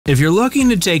If you're looking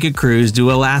to take a cruise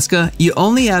to Alaska, you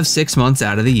only have 6 months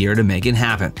out of the year to make it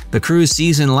happen. The cruise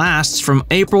season lasts from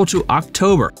April to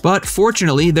October, but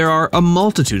fortunately there are a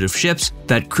multitude of ships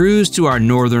that cruise to our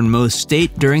northernmost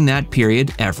state during that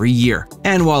period every year.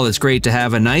 And while it's great to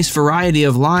have a nice variety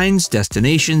of lines,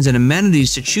 destinations, and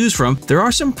amenities to choose from, there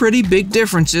are some pretty big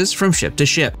differences from ship to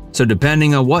ship. So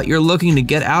depending on what you're looking to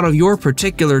get out of your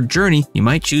particular journey, you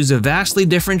might choose a vastly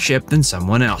different ship than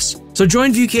someone else. So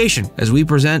join Viewcation as we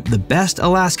present the best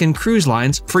Alaskan cruise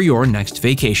lines for your next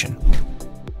vacation.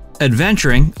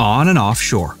 Adventuring on and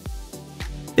offshore.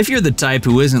 If you're the type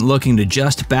who isn't looking to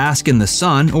just bask in the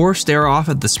sun or stare off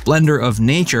at the splendor of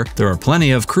nature, there are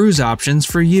plenty of cruise options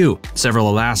for you. Several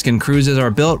Alaskan cruises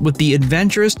are built with the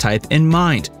adventurous type in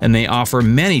mind, and they offer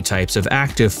many types of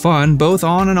active fun both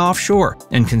on and offshore.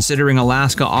 And considering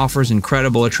Alaska offers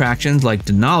incredible attractions like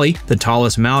Denali, the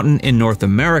tallest mountain in North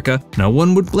America, no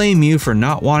one would blame you for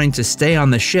not wanting to stay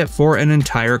on the ship for an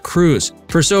entire cruise.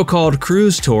 For so-called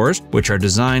cruise tours, which are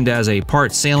designed as a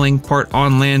part sailing, part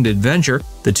on-land adventure,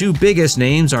 the two biggest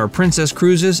names are Princess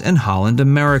Cruises and Holland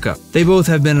America. They both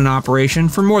have been in operation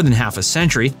for more than half a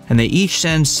century, and they each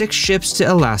send 6 ships to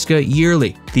Alaska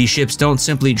yearly. These ships don't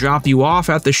simply drop you off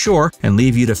at the shore and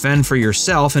leave you to fend for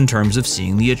yourself in terms of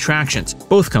seeing the attractions.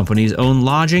 Both companies own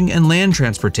lodging and land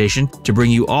transportation to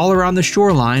bring you all around the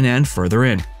shoreline and further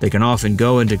in. They can often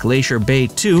go into Glacier Bay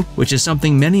too, which is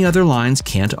something many other lines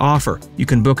can't offer. You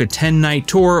can book a 10-night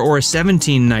tour or a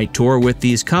 17-night tour with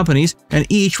these companies, and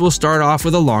each will start off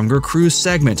with a longer cruise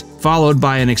segment, followed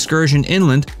by an excursion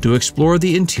inland to explore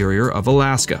the interior of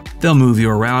Alaska. They'll move you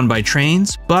around by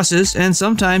trains, buses, and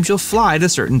sometimes you'll fly to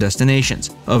certain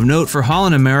destinations. Of note for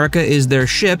Holland America is their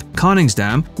ship,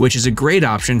 Koningsdam, which is a great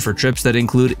option for trips that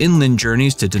include inland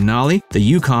journeys to Denali, the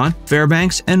Yukon,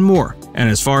 Fairbanks, and more. And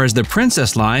as far as the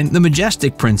Princess line, the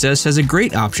Majestic Princess has a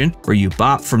great option where you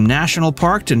bop from national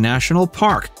park to national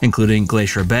park, including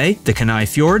Glacier Bay, the Kenai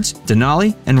Fjords,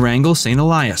 Denali, and Wrangell St.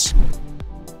 Elias.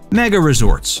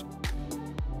 Megaresorts.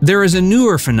 There is a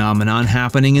newer phenomenon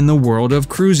happening in the world of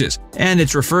cruises, and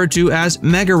it's referred to as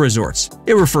Megaresorts.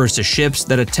 It refers to ships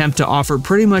that attempt to offer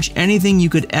pretty much anything you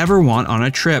could ever want on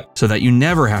a trip, so that you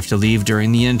never have to leave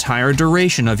during the entire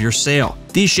duration of your sail.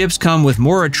 These ships come with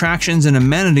more attractions and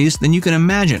amenities than you can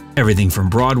imagine, everything from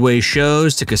Broadway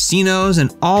shows to casinos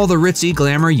and all the ritzy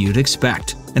glamour you'd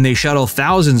expect. And they shuttle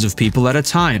thousands of people at a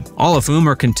time, all of whom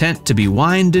are content to be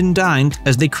wined and dined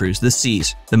as they cruise the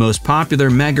seas. The most popular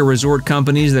mega resort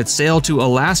companies that sail to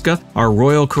Alaska are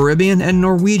Royal Caribbean and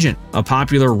Norwegian. A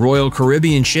popular Royal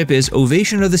Caribbean ship is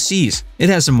Ovation of the Seas. It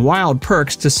has some wild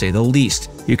perks to say the least.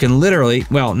 You can literally,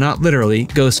 well, not literally,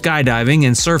 go skydiving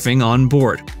and surfing on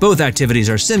board. Both activities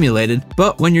are simulated,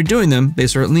 but when you're doing them, they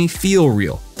certainly feel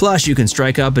real. Plus, you can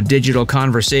strike up a digital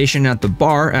conversation at the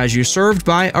bar as you're served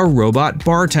by a robot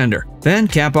bartender. Then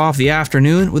cap off the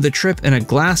afternoon with a trip in a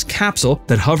glass capsule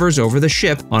that hovers over the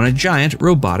ship on a giant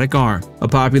robotic arm. A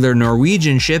popular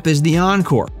Norwegian ship is the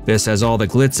Encore. This has all the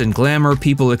glitz and glamour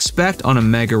people expect on a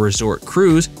mega resort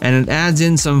cruise, and it adds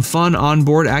in some fun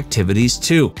onboard activities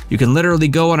too. You can literally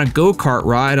go on a go-kart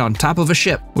ride on top of a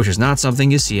ship, which is not something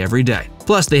you see every day.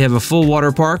 Plus, they have a full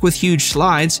water park with huge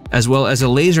slides, as well as a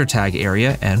laser tag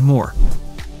area and more.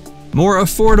 More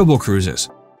affordable cruises.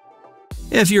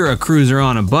 If you're a cruiser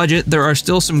on a budget, there are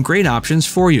still some great options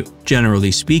for you.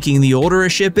 Generally speaking, the older a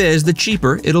ship is, the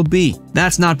cheaper it'll be.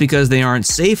 That's not because they aren't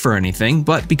safe or anything,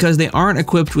 but because they aren't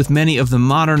equipped with many of the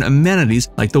modern amenities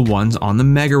like the ones on the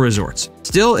mega resorts.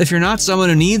 Still, if you're not someone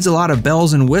who needs a lot of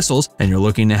bells and whistles and you're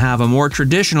looking to have a more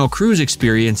traditional cruise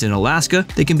experience in Alaska,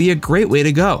 they can be a great way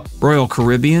to go. Royal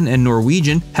Caribbean and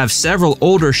Norwegian have several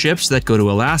older ships that go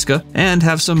to Alaska and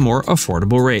have some more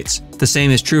affordable rates. The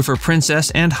same is true for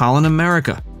Princess and Holland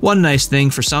America. One nice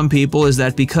thing for some people is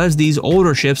that because these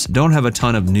older ships don't have a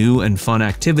ton of new and fun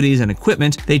activities and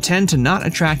equipment, they tend to not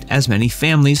attract as many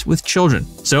families with children.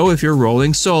 So if you're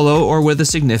rolling solo or with a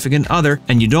significant other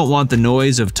and you don't want the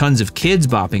noise of tons of kids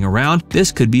bopping around,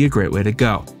 this could be a great way to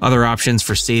go. Other options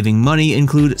for saving money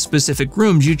include specific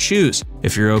rooms you choose.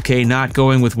 If you're okay not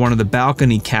going with one of the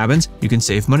balcony cabins, you can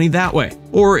save money that way.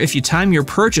 Or if you time your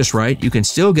purchase right, you can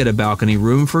still get a balcony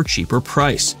room for a cheaper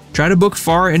price. Try to book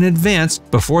far in advance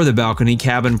before the balcony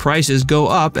cabin prices go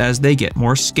up as they get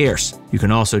more scarce. You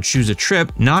can also choose a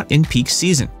trip not in peak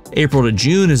season. April to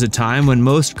June is a time when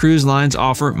most cruise lines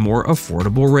offer more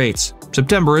affordable rates.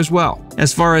 September as well.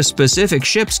 As far as specific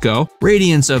ships go,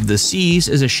 Radiance of the Seas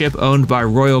is a ship owned by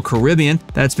Royal Caribbean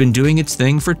that's been doing its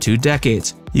thing for 2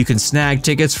 decades. You can snag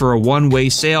tickets for a one-way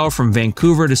sail from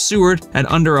Vancouver to Seward at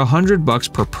under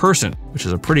 $100 per person, which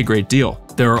is a pretty great deal.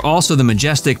 There are also the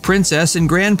majestic Princess and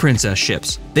Grand Princess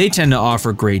ships. They tend to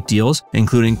offer great deals,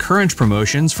 including current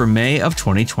promotions for May of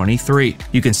 2023.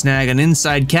 You can snag an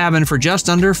inside cabin for just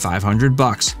under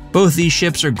 $500. Both these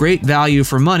ships are great value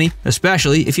for money,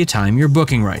 especially if you time your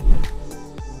booking right.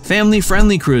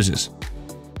 Family-friendly cruises.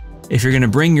 If you're going to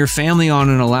bring your family on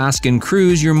an Alaskan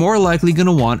cruise, you're more likely going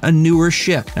to want a newer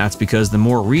ship. That's because the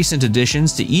more recent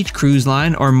additions to each cruise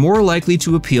line are more likely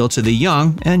to appeal to the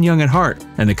young and young at heart.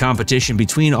 And the competition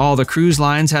between all the cruise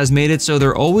lines has made it so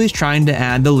they're always trying to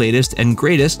add the latest and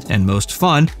greatest and most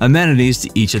fun amenities to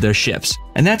each of their ships.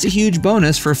 And that's a huge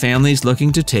bonus for families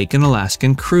looking to take an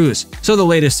Alaskan cruise. So the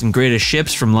latest and greatest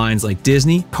ships from lines like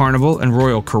Disney, Carnival, and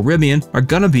Royal Caribbean are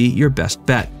gonna be your best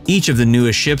bet. Each of the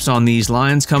newest ships on these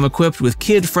lines come equipped with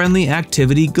kid-friendly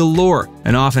activity galore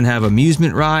and often have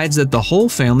amusement rides that the whole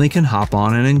family can hop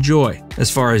on and enjoy.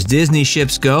 As far as Disney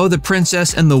ships go, the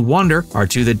Princess and the Wonder are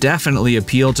two that definitely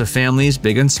appeal to families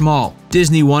big and small.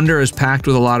 Disney Wonder is packed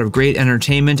with a lot of great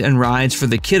entertainment and rides for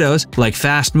the kiddos, like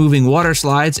fast-moving water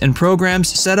slides and programs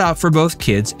set up for both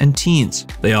kids and teens.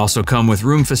 They also come with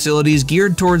room facilities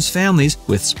geared towards families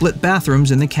with split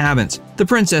bathrooms in the cabins. The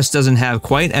Princess doesn't have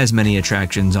quite as many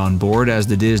attractions on board as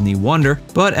the Disney Wonder,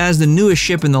 but as the newest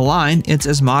ship in the line, it's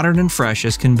as modern and fresh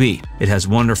as can be. It has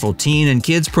wonderful teen and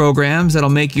kids programs that'll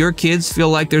make your kids feel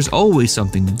like there's always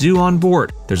something to do on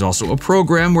board. There's also a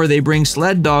program where they bring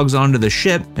sled dogs onto the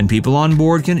ship and people on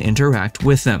board can interact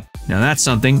with them. Now that's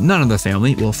something none of the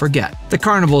family will forget. The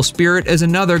Carnival Spirit is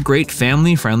another great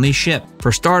family-friendly ship.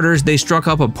 For starters, they struck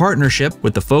up a partnership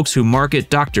with the folks who market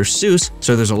Dr. Seuss,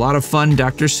 so there's a lot of fun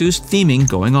Dr. Seuss theming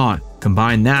going on.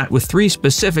 Combine that with 3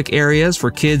 specific areas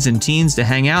for kids and teens to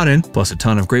hang out in, plus a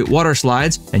ton of great water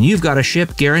slides, and you've got a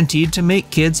ship guaranteed to make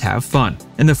kids have fun.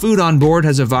 And the food on board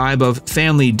has a vibe of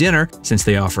family dinner since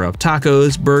they offer up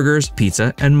tacos, burgers,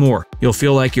 pizza, and more. You'll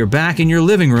feel like you're back in your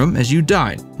living room as you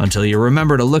dine, until you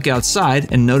remember to look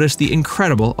outside and notice the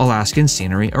incredible Alaskan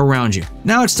scenery around you.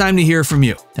 Now it's time to hear from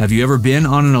you. Have you ever been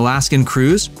on an Alaskan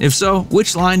cruise? If so,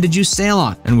 which line did you sail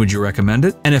on, and would you recommend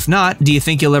it? And if not, do you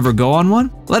think you'll ever go on one?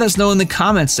 Let us know in the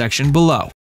comments section below.